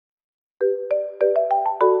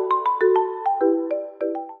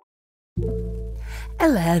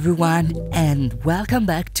Hello everyone and welcome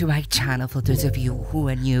back to my channel. For those of you who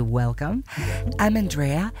are new, welcome. I'm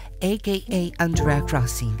Andrea, aka Andrea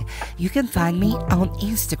Crossing. You can find me on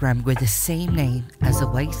Instagram with the same name. As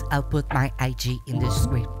always, I'll put my IG in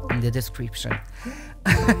the description.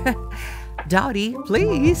 Dottie,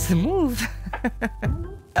 please move.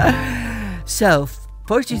 So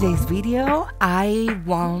for today's video, I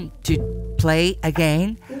want to play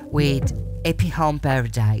again with Epic Home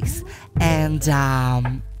Paradise, and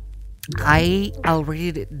I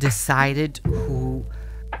already decided who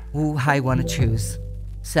I want to choose.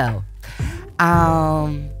 So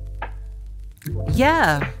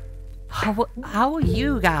yeah, how are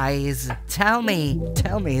you guys? Tell me,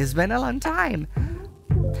 it's been a long time.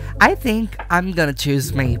 I think I'm gonna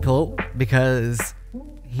choose Maple because,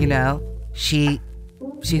 you know, she's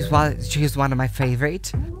one of my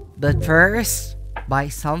favorite. But first, buy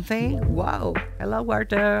something. Whoa, hello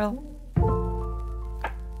Wardell.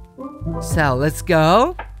 So let's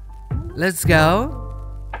go.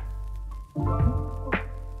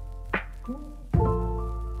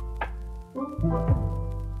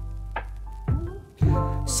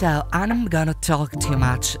 So I'm gonna talk too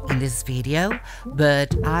much in this video,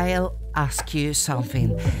 but I'll ask you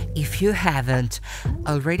something. If you haven't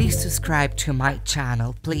already subscribed to my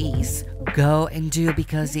channel, please go and do,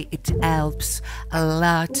 because it helps a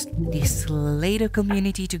lot this little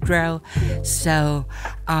community to grow. So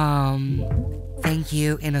thank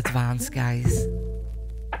you in advance, guys.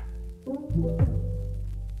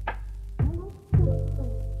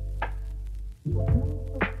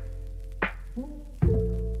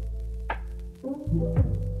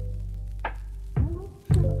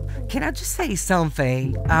 Can I just say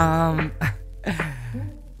something?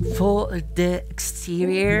 For the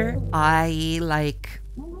exterior, I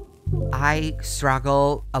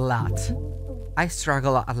struggle a lot.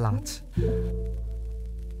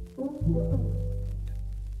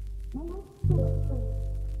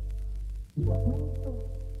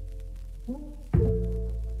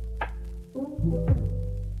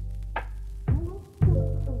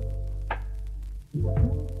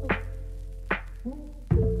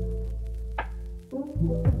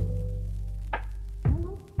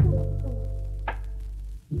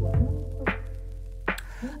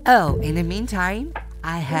 Oh, in the meantime,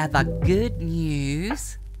 I have a good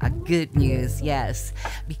news, yes,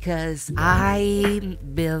 because I'm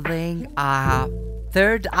building a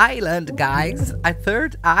third island, guys,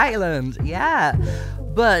 yeah,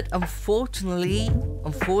 but unfortunately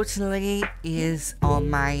is on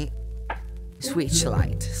my Switch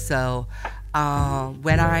Lite. So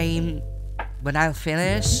when I'm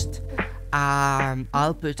finished,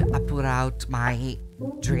 I'll put out my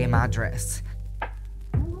dream address.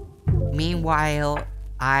 Meanwhile,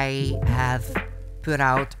 I have put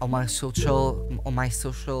out on my socials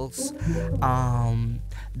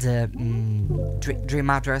the dream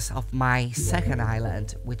address of my second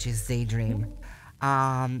island, which is Daydream.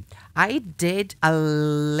 I did a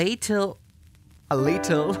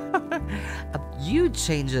huge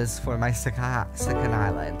changes for my second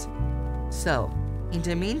island. So in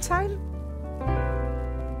the meantime,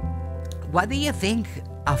 what do you think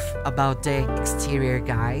about the exterior,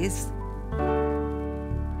 guys?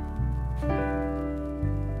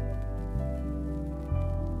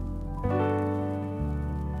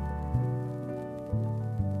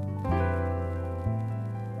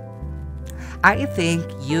 I think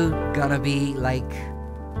you're gonna be like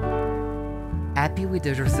happy with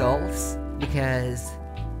the results, because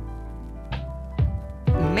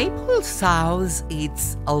Maple's house,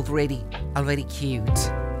 it's already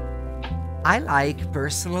cute. I like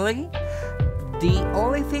personally. The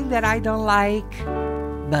only thing that I don't like,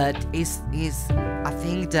 but is a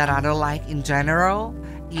thing that I don't like in general,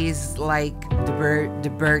 is like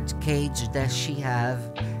the bird cage that she have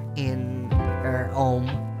in her home,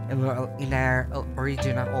 in her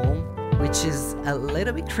original home, which is a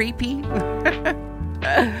little bit creepy.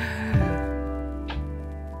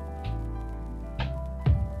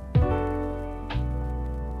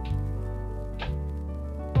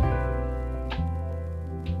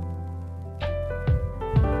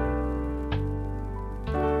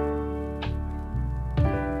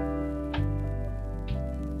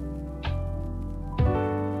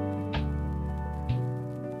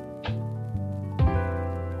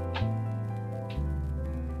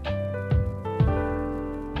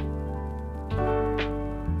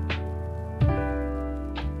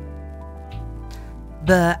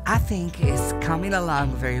 But I think it's coming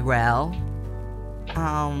along very well.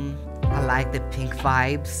 I like the pink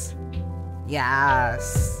vibes.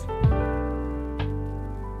 Yes.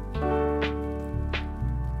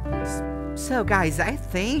 So guys, I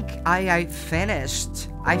think I finished.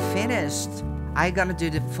 I gonna do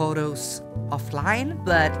the photos offline,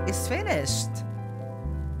 but it's finished.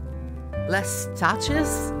 Less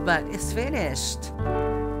touches, but it's finished.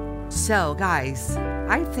 So guys,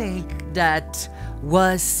 I think that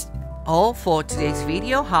was all for today's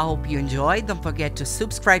video. I hope you enjoyed. Don't forget to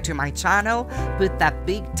subscribe to my channel. Put that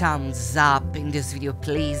big thumbs up in this video,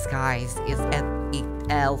 please guys. It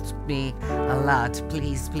helps me a lot.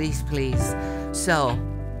 Please, please, please. So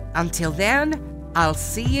until then, I'll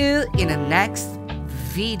see you in the next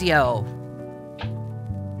video.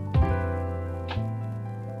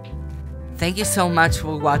 Thank you so much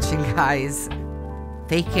for watching, guys.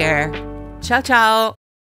 Take care. Ciao, ciao.